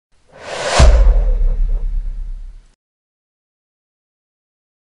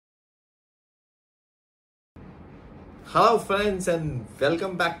Hello friends and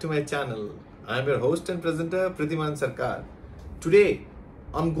welcome back to my channel. I am your host and presenter Prithiman Sarkar. Today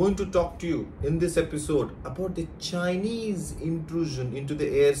I'm going to talk to you in this episode about the Chinese intrusion into the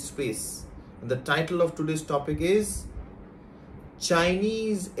airspace. And the title of today's topic is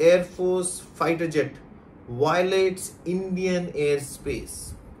Chinese Air Force fighter jet violates Indian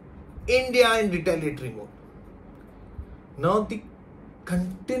airspace. India in retaliatory mode. Now the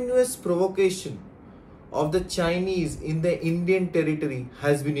continuous provocation of the Chinese in the Indian territory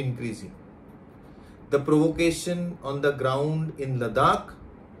has been increasing. The provocation on the ground in Ladakh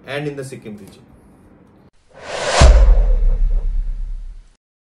and in the Sikkim region.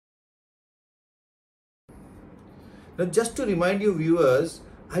 Now just to remind you viewers,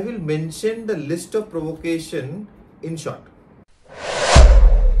 I will mention the list of provocation in short.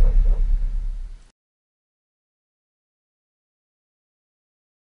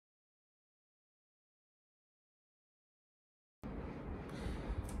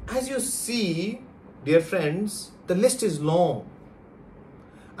 As you see, dear friends, the list is long.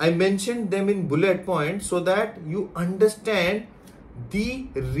 I mentioned them in bullet points so that you understand the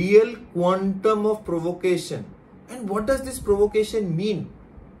real quantum of provocation. And what does this provocation mean?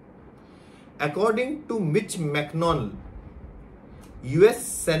 According to Mitch McConnell, US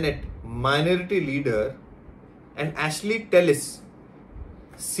Senate Minority Leader, and Ashley Tellis,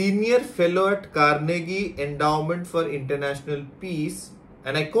 Senior Fellow at Carnegie Endowment for International Peace,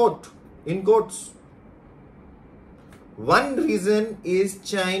 and I quote, in quotes, one reason is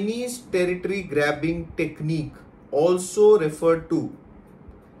Chinese territory grabbing technique, also referred to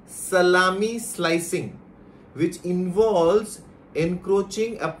salami slicing, which involves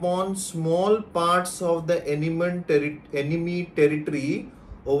encroaching upon small parts of the enemy territory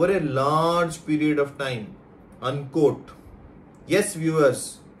over a large period of time, unquote. Yes,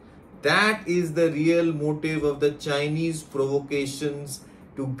 viewers, that is the real motive of the Chinese provocations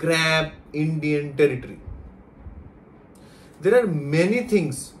to grab Indian territory. There are many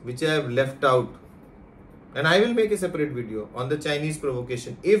things which I have left out, and I will make a separate video on the Chinese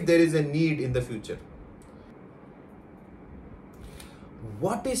provocation if there is a need in the future.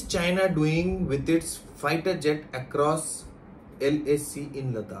 What is China doing with its fighter jet across LAC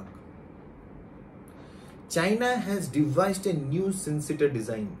in Ladakh? China has devised a new sinister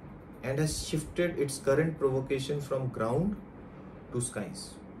design and has shifted its current provocation from ground to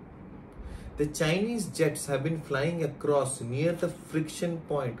skies. The Chinese jets have been flying across near the friction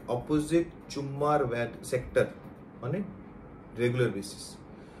point opposite Chummar sector on a regular basis.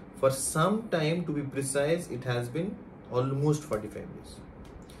 For some time, to be precise, it has been almost 45 days.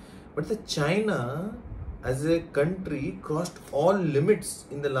 But the China as a country crossed all limits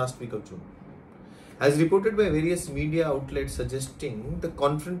in the last week of June. As reported by various media outlets suggesting the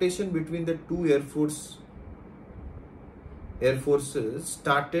confrontation between the two air forces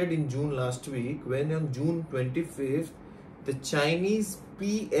started in June last week, when on June 25th, the Chinese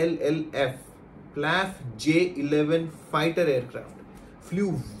PLF J-11 fighter aircraft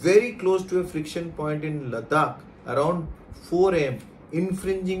flew very close to a friction point in Ladakh around 4 am,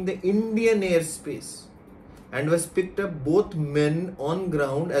 infringing the Indian airspace, and was picked up both men on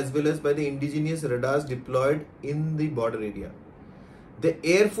ground as well as by the indigenous radars deployed in the border area. The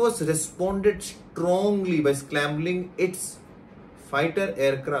Air Force responded strongly by scrambling its fighter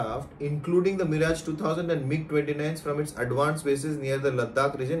aircraft, including the Mirage 2000 and MiG-29s, from its advanced bases near the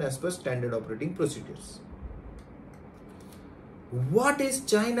Ladakh region as per standard operating procedures. What is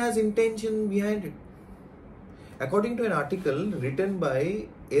China's intention behind it? According to an article written by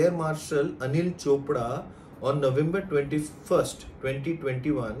Air Marshal Anil Chopra on November 21st,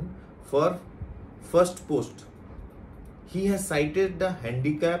 2021 for First Post, he has cited the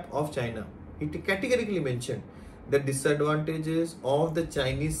handicap of China. He categorically mentioned the disadvantages of the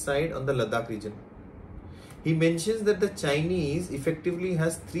Chinese side on the Ladakh region. He mentions that the Chinese effectively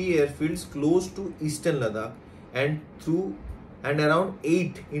has 3 airfields close to eastern Ladakh and around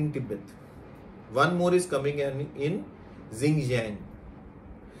 8 in Tibet. One more is coming in Xinjiang.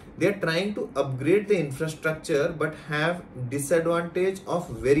 They are trying to upgrade the infrastructure but have disadvantage of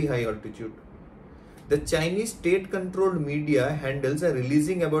very high altitude. The Chinese state-controlled media handles are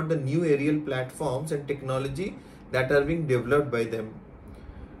releasing about the new aerial platforms and technology that are being developed by them.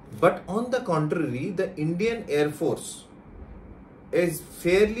 But on the contrary, the Indian Air Force is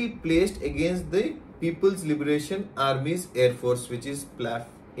fairly placed against the People's Liberation Army's Air Force, which is PLAF,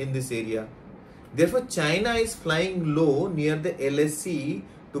 in this area. Therefore, China is flying low near the LAC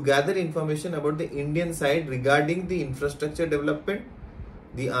to gather information about the Indian side regarding the infrastructure development,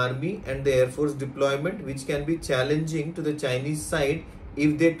 the army and the air force deployment, which can be challenging to the Chinese side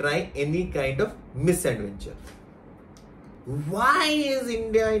if they try any kind of misadventure. Why is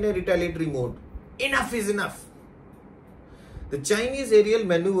India in a retaliatory mode? Enough is enough. The Chinese aerial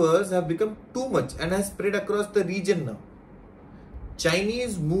maneuvers have become too much and has spread across the region now.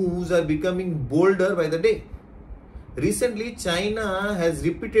 Chinese moves are becoming bolder by the day. Recently, China has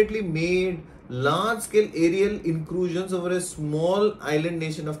repeatedly made large-scale aerial incursions over a small island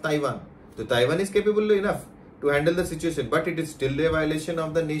nation of Taiwan. So Taiwan is capable enough to handle the situation, but it is still a violation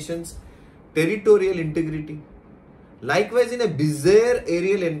of the nation's territorial integrity. Likewise, in a bizarre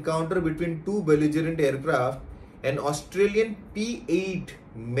aerial encounter between two belligerent aircraft, an Australian P-8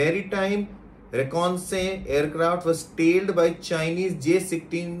 maritime reconnaissance aircraft was tailed by Chinese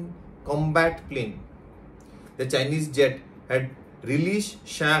J-16 combat plane. The Chinese jet had released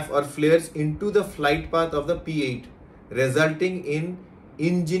chaff or flares into the flight path of the P-8, resulting in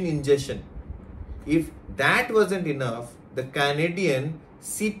engine ingestion. If that wasn't enough, the Canadian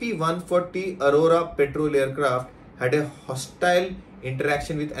CP-140 Aurora patrol aircraft had a hostile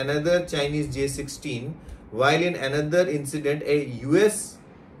interaction with another Chinese J-16, while in another incident, a US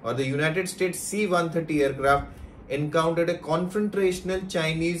or the United States C-130 aircraft encountered a confrontational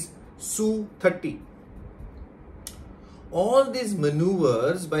Chinese Su-30. All these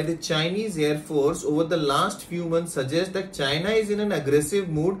maneuvers by the Chinese Air Force over the last few months suggest that China is in an aggressive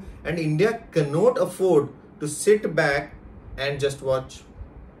mood and India cannot afford to sit back and just watch.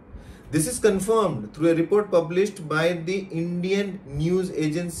 This is confirmed through a report published by the Indian news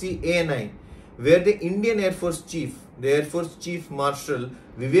agency ANI, where the Indian Air Force Chief, the Air Force Chief Marshal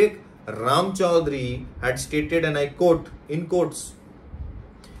Vivek Ramchaudhary had stated, and I quote, in quotes,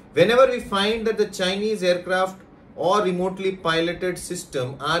 "Whenever we find that the Chinese aircraft or remotely piloted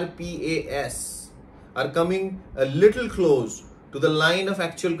system RPAS are coming a little close to the line of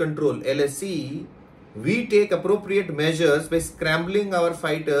actual control LSE, we take appropriate measures by scrambling our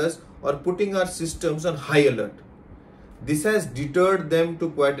fighters or putting our systems on high alert. This has deterred them to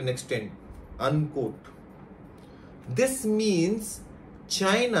quite an extent." Unquote. This means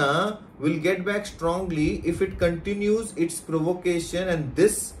China will get back strongly if it continues its provocation, and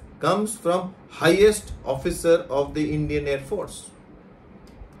this comes from highest officer of the Indian Air Force.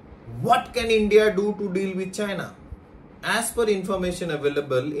 What can India do to deal with China? As per information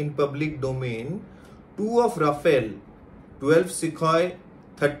available in public domain, 2 of Rafale 12 Sukhoi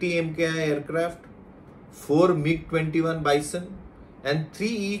 30 MKI aircraft, 4 MiG-21 Bison, and 3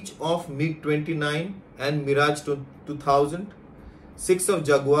 each of MiG-29 and Mirage 2000, 6 of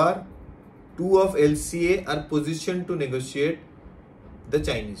Jaguar, 2 of LCA are positioned to negotiate the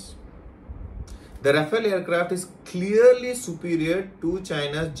Chinese. The Rafale aircraft is clearly superior to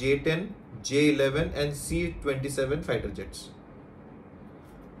China's J-10, J-11 and C-27 fighter jets.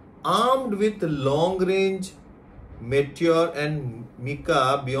 Armed with long-range Meteor and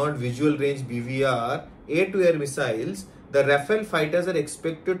Mika beyond visual range BVR air-to-air missiles, the Rafale fighters are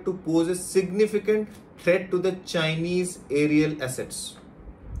expected to pose a significant threat to the Chinese aerial assets.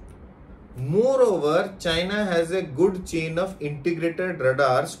 Moreover, China has a good chain of integrated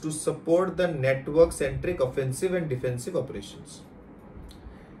radars to support the network-centric offensive and defensive operations.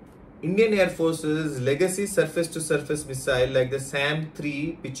 Indian Air Force's legacy surface-to-surface missile like the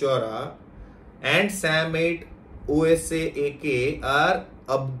SAM-3 Pichora and SAM-8 OSA-AK are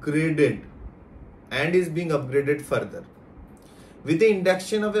upgraded and is being upgraded further. With the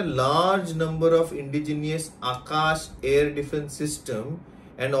induction of a large number of indigenous Akash air defense system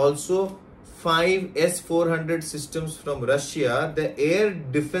and also 5 S-400 systems from Russia, the air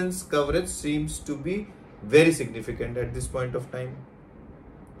defense coverage seems to be very significant at this point of time.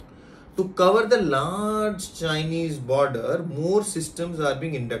 To cover the large Chinese border, more systems are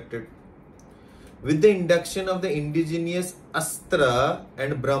being inducted. With the induction of the indigenous Astra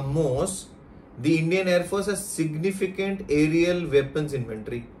and BrahMos, the Indian Air Force has significant aerial weapons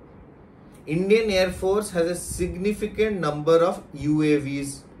inventory. Indian Air Force has a significant number of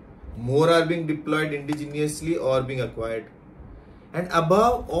UAVs. More are being deployed indigenously or being acquired. And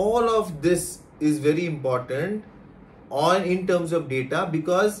above all of this is very important in terms of data,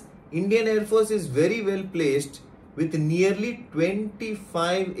 because Indian Air Force is very well placed with nearly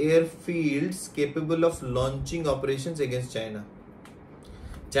 25 airfields capable of launching operations against China.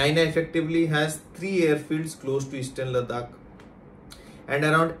 China effectively has 3 airfields close to eastern Ladakh and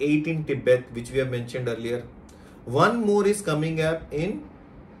around 8 in Tibet, which we have mentioned earlier. One more is coming up in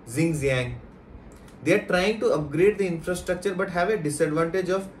Xinjiang. They are trying to upgrade the infrastructure but have a disadvantage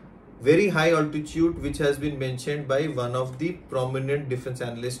of very high altitude, which has been mentioned by one of the prominent defense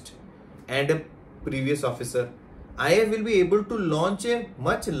analysts and a previous officer. IAF will be able to launch a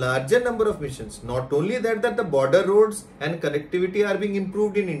much larger number of missions. Not only that the border roads and connectivity are being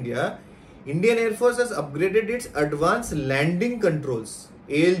improved in India, Indian Air Force has upgraded its advanced landing controls,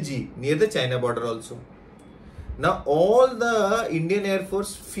 ALG, near the China border also. Now all the Indian Air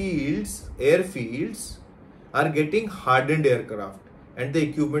Force airfields are getting hardened aircraft and the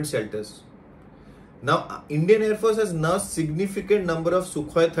equipment shelters. Now Indian Air Force has now significant number of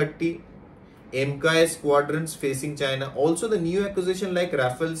Sukhoi 30, MKI squadrons facing China. Also the new acquisition like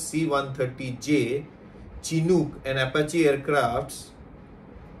Rafale C-130J, Chinook and Apache aircrafts,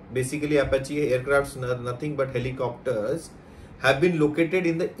 basically Apache aircrafts are nothing but helicopters, have been located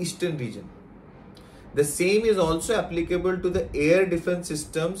in the eastern region. The same is also applicable to the air defense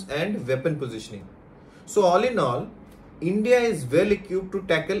systems and weapon positioning. So all in all, India is well equipped to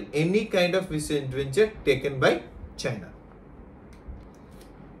tackle any kind of misadventure taken by China.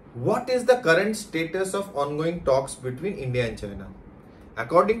 What is the current status of ongoing talks between India and China?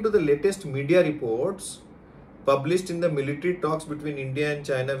 According to the latest media reports published in the military talks between India and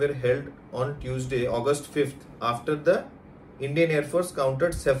China were held on Tuesday, August 5th, after the Indian Air Force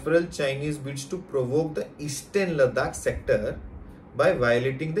countered several Chinese bids to provoke the eastern Ladakh sector by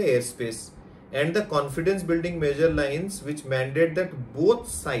violating the airspace and the confidence building measure lines which mandate that both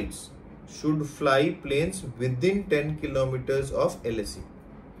sides should fly planes within 10 kilometers of LAC.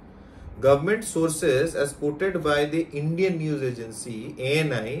 Government sources as quoted by the Indian news agency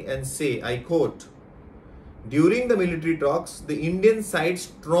ANI and say, I quote, during the military talks, the Indian side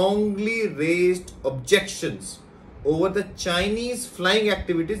strongly raised objections over the Chinese flying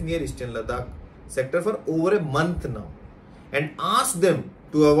activities near eastern Ladakh sector for over a month now and asked them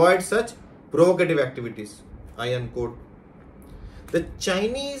to avoid such provocative activities. I unquote. The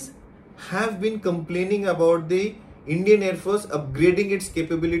Chinese have been complaining about the Indian Air Force upgrading its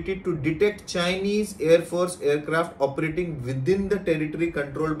capability to detect Chinese Air Force aircraft operating within the territory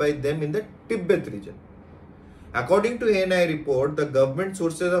controlled by them in the Tibet region. According to ANI report, the government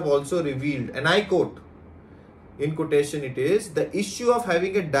sources have also revealed, and I quote, in quotation it is, the issue of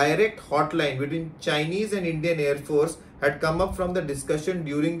having a direct hotline between Chinese and Indian Air Force had come up from the discussion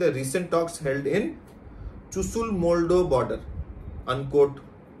during the recent talks held in Chusul-Moldo border, unquote.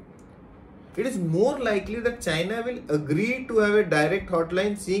 It is more likely that China will agree to have a direct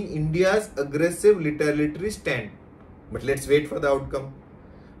hotline seeing India's aggressive retaliatory stand. But let's wait for the outcome.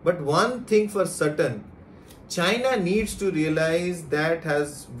 But one thing for certain, China needs to realize that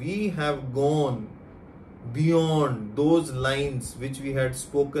as we have gone beyond those lines which we had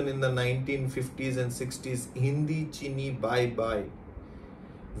spoken in the 1950s and 60s, Hindi Chini bye bye,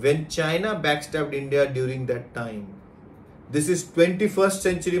 when China backstabbed India during that time. This is 21st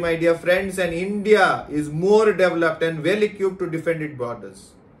century, my dear friends, and India is more developed and well equipped to defend its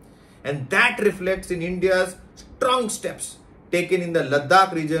borders. And that reflects in India's strong steps taken in the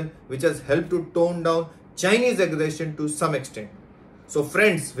Ladakh region, which has helped to tone down Chinese aggression to some extent. So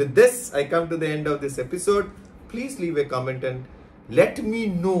friends, with this, I come to the end of this episode. Please leave a comment and let me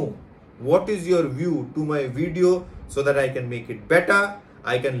know what is your view to my video so that I can make it better.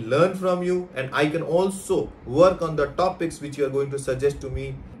 I can learn from you and I can also work on the topics which you are going to suggest to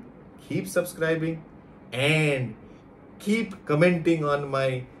me. Keep subscribing and keep commenting on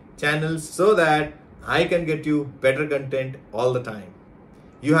my channels so that I can get you better content all the time.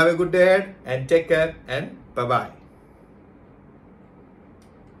 You have a good day ahead and take care and bye-bye.